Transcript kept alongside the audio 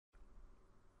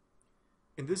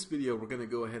In this video, we're going to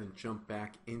go ahead and jump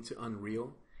back into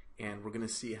Unreal, and we're going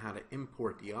to see how to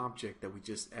import the object that we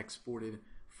just exported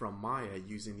from Maya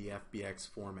using the FBX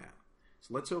format.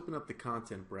 So let's open up the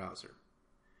content browser.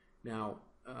 Now,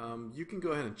 you can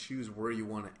go ahead and choose where you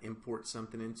want to import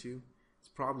something into. It's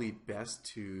probably best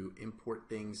to import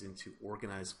things into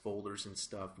organized folders and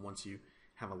stuff. Once you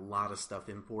have a lot of stuff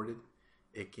imported,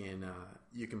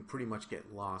 you can pretty much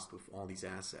get lost with all these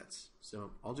assets.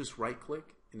 So I'll just right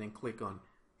click and then click on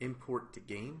Import to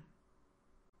Game,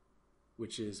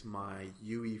 which is my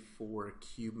UE4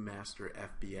 CubeMaster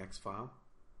FBX file.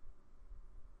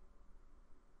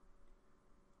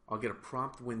 I'll get a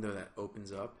prompt window that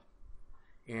opens up,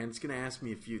 and it's going to ask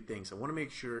me a few things. I want to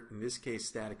make sure, in this case,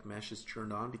 static mesh is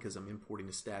turned on because I'm importing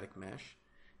a static mesh.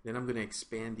 Then I'm going to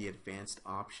expand the advanced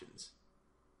options.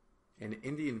 And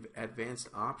in the advanced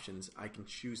options, I can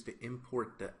choose to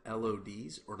import the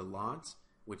LODs or the LODs,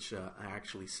 which I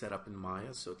actually set up in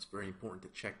Maya, so it's very important to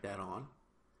check that on.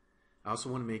 I also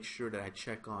want to make sure that I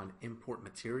check on import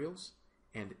materials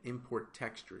and import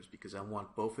textures, because I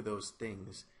want both of those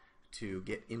things to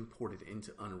get imported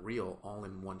into Unreal all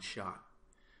in one shot.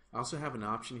 I also have an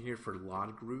option here for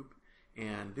LOD group,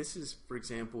 and this is, for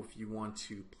example, if you want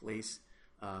to place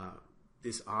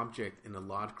this object in a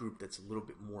LOD group that's a little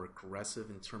bit more aggressive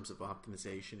in terms of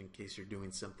optimization, in case you're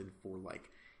doing something for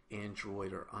like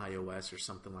Android or iOS or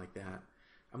something like that.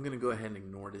 I'm going to go ahead and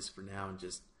ignore this for now and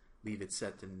just leave it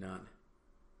set to none.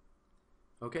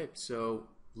 Okay, so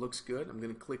looks good. I'm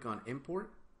going to click on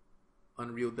import.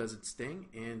 Unreal does its thing,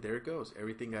 and there it goes.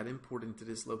 Everything got imported into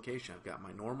this location. I've got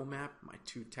my normal map, my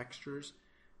two textures,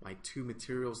 my two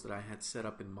materials that I had set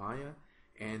up in Maya,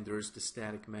 and there's the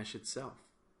static mesh itself.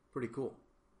 Pretty cool.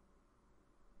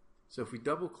 So if we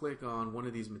double click on one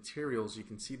of these materials, you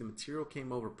can see the material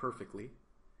came over perfectly,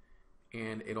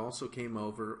 and it also came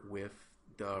over with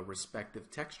the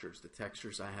respective textures, the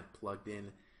textures I had plugged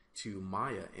in to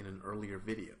Maya in an earlier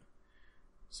video.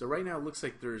 So right now it looks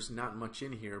like there's not much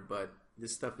in here, but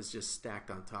this stuff is just stacked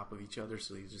on top of each other,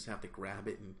 so you just have to grab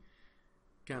it and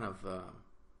kind of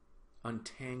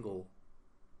untangle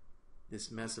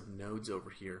this mess of nodes over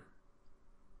here.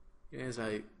 And as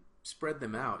I spread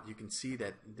them out, you can see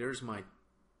that there's my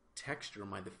texture,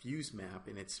 my diffuse map,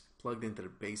 and it's plugged into the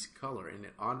base color, and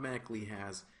it automatically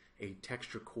has a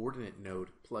texture coordinate node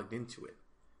plugged into it.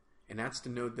 And that's the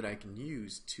node that I can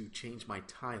use to change my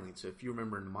tiling. So if you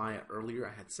remember in Maya earlier,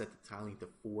 I had set the tiling to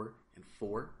 4 and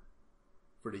 4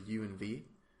 for the U and V.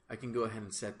 I can go ahead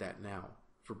and set that now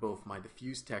for both my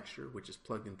diffuse texture, which is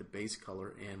plugged into base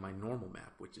color, and my normal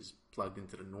map, which is plugged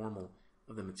into the normal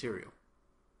of the material.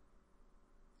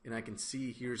 And I can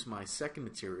see here's my second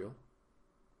material.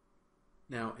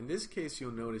 Now in this case,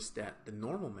 you'll notice that the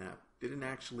normal map didn't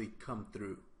actually come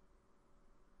through.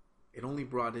 It only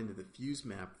brought in the diffuse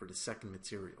map for the second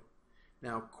material.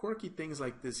 Now, quirky things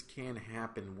like this can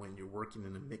happen when you're working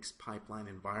in a mixed pipeline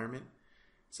environment.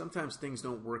 Sometimes things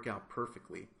don't work out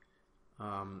perfectly.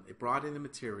 It brought in the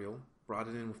material, brought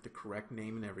it in with the correct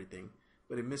name and everything,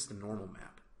 but it missed the normal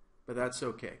map. But that's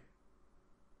okay.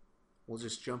 We'll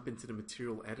just jump into the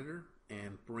material editor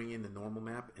and bring in the normal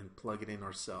map and plug it in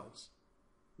ourselves,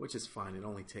 which is fine. It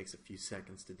only takes a few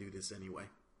seconds to do this anyway.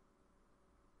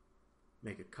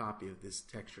 Make a copy of this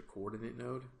texture coordinate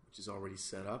node, which is already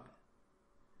set up.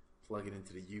 Plug it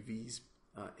into the UV's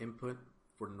input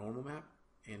for the normal map,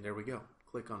 and there we go.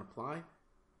 Click on apply,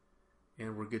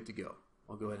 and we're good to go.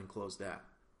 I'll go ahead and close that.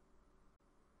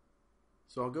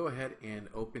 So I'll go ahead and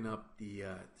open up the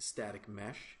static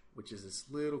mesh, which is this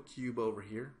little cube over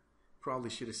here.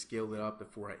 Probably should have scaled it up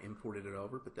before I imported it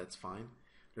over, but that's fine.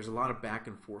 There's a lot of back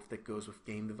and forth that goes with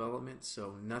game development,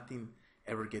 so nothing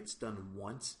ever gets done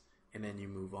once and then you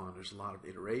move on. There's a lot of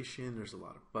iteration, there's a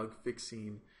lot of bug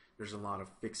fixing, there's a lot of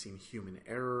fixing human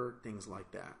error, things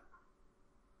like that.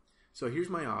 So here's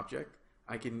my object.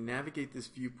 I can navigate this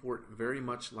viewport very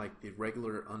much like the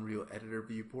regular Unreal Editor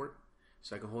viewport.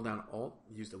 So I can hold down Alt,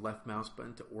 use the left mouse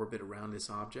button to orbit around this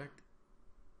object.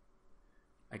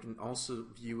 I can also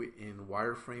view it in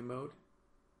wireframe mode,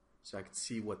 so I can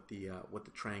see what the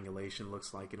triangulation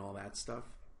looks like and all that stuff.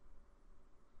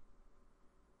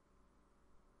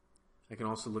 I can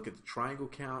also look at the triangle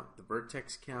count, the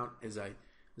vertex count. As I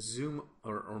zoom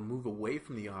or move away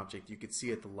from the object, you can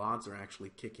see that the LODs are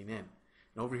actually kicking in.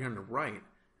 And over here on the right,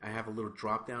 I have a little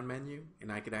drop-down menu,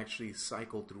 and I could actually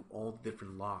cycle through all the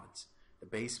different LODs. The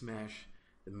base mesh,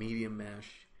 the medium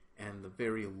mesh, and the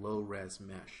very low-res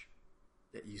mesh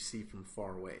that you see from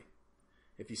far away.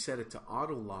 If you set it to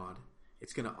auto LOD,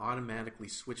 it's going to automatically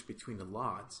switch between the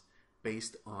LODs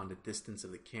based on the distance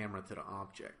of the camera to the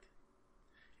object.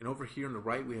 And over here on the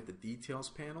right we have the details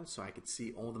panel, so I can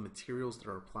see all the materials that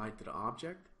are applied to the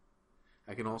object.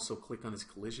 I can also click on this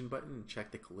collision button and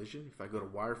check the collision. If I go to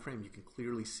wireframe, you can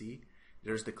clearly see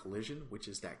there's the collision, which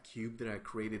is that cube that I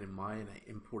created in Maya and I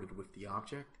imported with the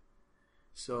object.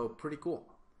 So pretty cool.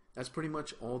 That's pretty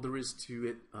much all there is to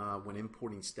it when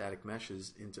importing static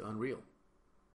meshes into Unreal.